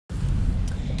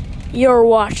You're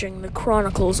watching the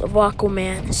Chronicles of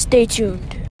Aquaman. Stay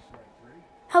tuned.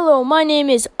 Hello, my name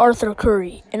is Arthur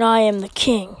Curry, and I am the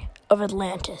King of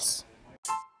Atlantis.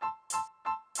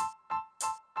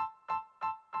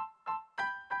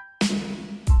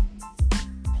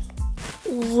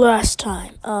 Last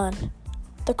time on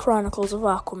the Chronicles of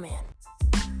Aquaman.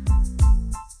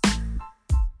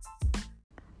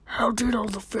 How did all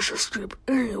the fish escape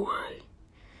anyway?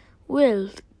 Well,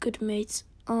 good mates,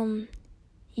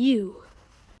 you.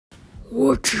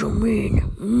 What do you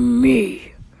mean,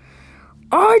 me?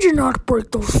 I did not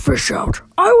break those fish out.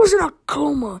 I was in a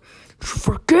coma. Did you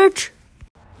forget?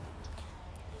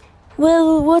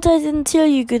 Well, what I didn't tell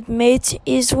you, good mate,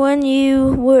 is when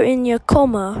you were in your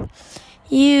coma,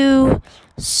 you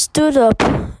stood up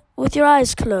with your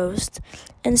eyes closed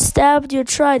and stabbed your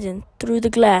trident through the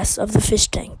glass of the fish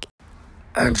tank.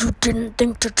 And you didn't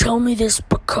think to tell me this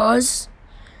because?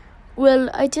 Well,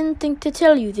 I didn't think to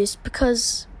tell you this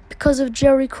because of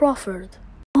Jerry Crawford.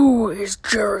 Who is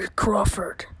Jerry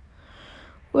Crawford?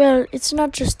 Well, it's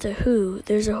not just a who.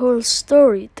 There's a whole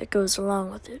story that goes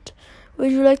along with it.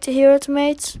 Would you like to hear it,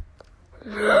 mates?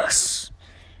 Yes.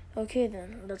 Okay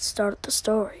then, let's start the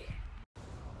story.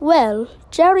 Well,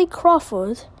 Jerry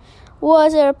Crawford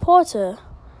was a reporter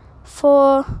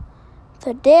for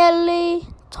the Daily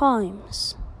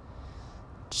Times.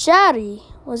 Jerry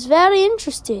was very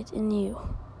interested in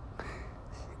you,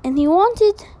 and he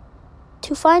wanted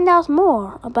to find out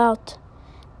more about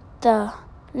the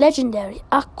legendary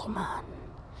Aquaman.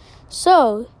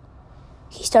 So,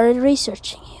 he started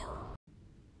researching you.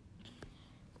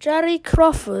 Jerry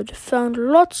Crawford found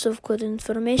lots of good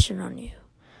information on you,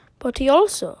 but he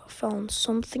also found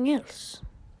something else.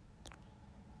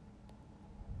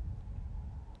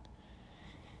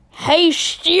 Hey,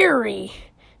 Siri,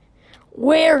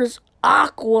 where's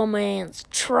Aquaman's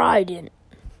trident?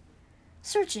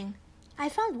 Searching. I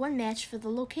found one match for the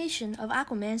location of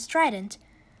Aquaman's trident.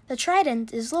 The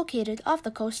trident is located off the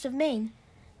coast of Maine.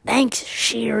 Thanks,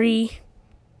 Siri.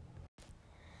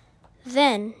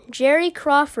 Then Jerry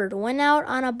Crawford went out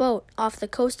on a boat off the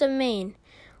coast of Maine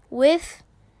with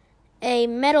a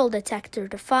metal detector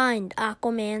to find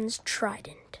Aquaman's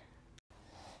trident.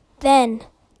 Then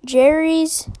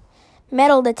Jerry's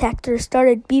metal detector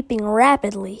started beeping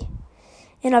rapidly,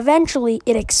 and eventually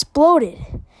it exploded.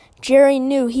 Jerry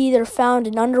knew he either found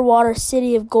an underwater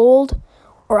city of gold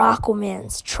or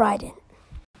Aquaman's trident.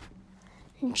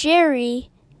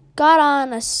 Jerry got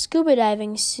on a scuba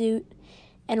diving suit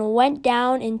and went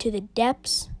down into the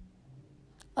depths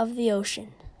of the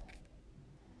ocean.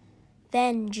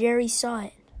 Then Jerry saw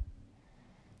it,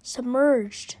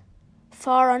 submerged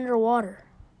far underwater.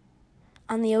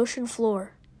 On the ocean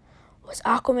floor was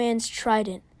Aquaman's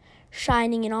trident,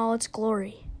 shining in all its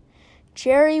glory.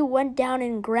 Jerry went down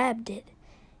and grabbed it,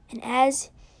 and as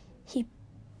he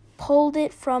pulled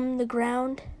it from the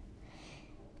ground,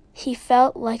 he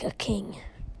felt like a king.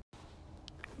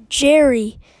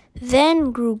 Jerry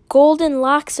then grew golden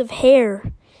locks of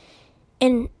hair,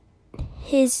 and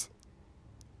his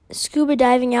scuba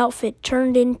diving outfit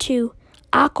turned into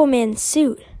Aquaman's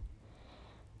suit.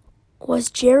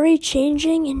 Was Jerry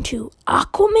changing into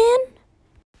Aquaman?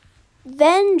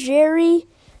 Then Jerry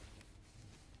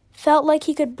felt like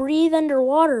he could breathe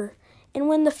underwater, and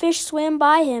when the fish swam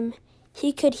by him,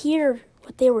 he could hear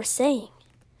what they were saying.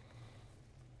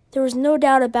 There was no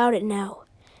doubt about it now.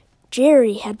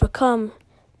 Jerry had become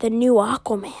the new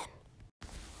Aquaman.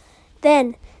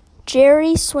 Then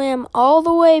Jerry swam all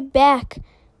the way back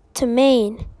to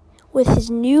Maine with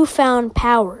his newfound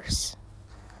powers.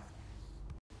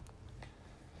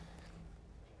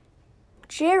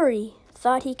 Jerry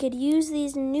thought he could use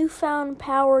these newfound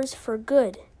powers for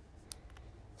good.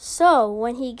 So,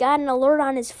 when he got an alert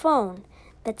on his phone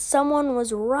that someone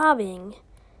was robbing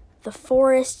the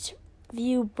Forest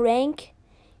View Bank,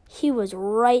 he was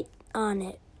right on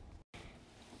it.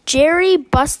 Jerry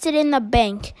busted in the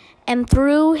bank and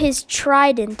threw his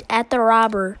trident at the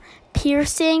robber,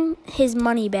 piercing his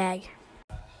money bag.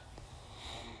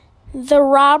 The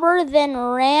robber then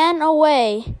ran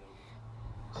away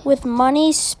with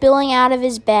money spilling out of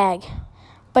his bag.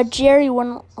 But Jerry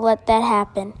wouldn't let that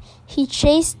happen. He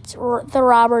chased the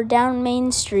robber down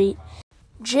Main Street.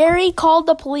 Jerry called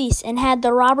the police and had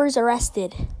the robbers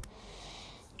arrested.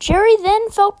 Jerry then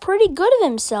felt pretty good of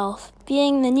himself,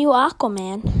 being the new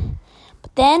Aquaman.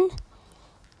 But then,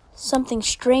 something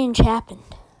strange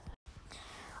happened.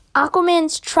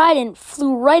 Aquaman's trident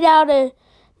flew right out of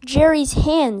Jerry's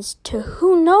hands to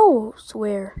who knows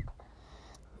where.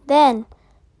 Then,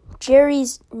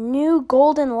 Jerry's new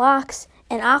golden locks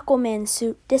and Aquaman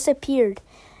suit disappeared,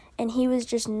 and he was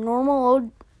just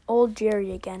normal old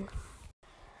Jerry again.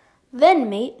 Then,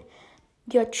 mate,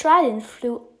 your trident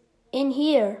flew in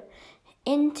here,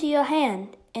 into your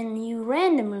hand, and you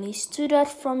randomly stood up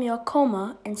from your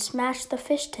coma and smashed the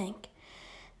fish tank.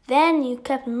 Then you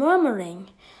kept murmuring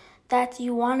that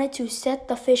you wanted to set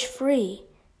the fish free,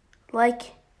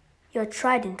 like your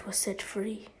trident was set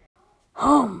free.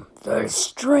 That is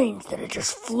strange that it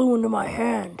just flew into my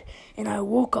hand and I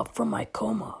woke up from my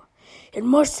coma. It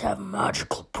must have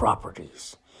magical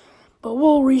properties, but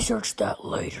we'll research that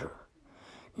later.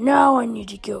 Now I need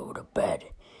to go to bed.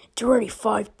 It's already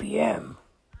 5 p.m.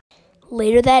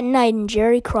 Later that night in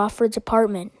Jerry Crawford's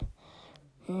apartment.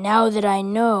 Now that I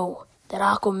know that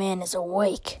Aquaman is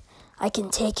awake, I can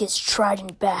take his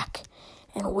trident back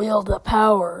and wield the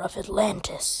power of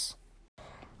Atlantis.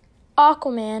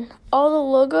 Aquaman, all the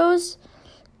logos,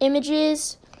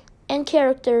 images, and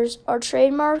characters are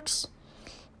trademarks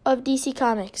of DC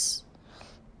Comics.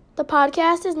 The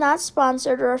podcast is not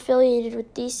sponsored or affiliated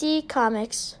with DC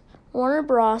Comics, Warner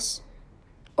Bros.,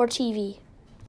 or TV.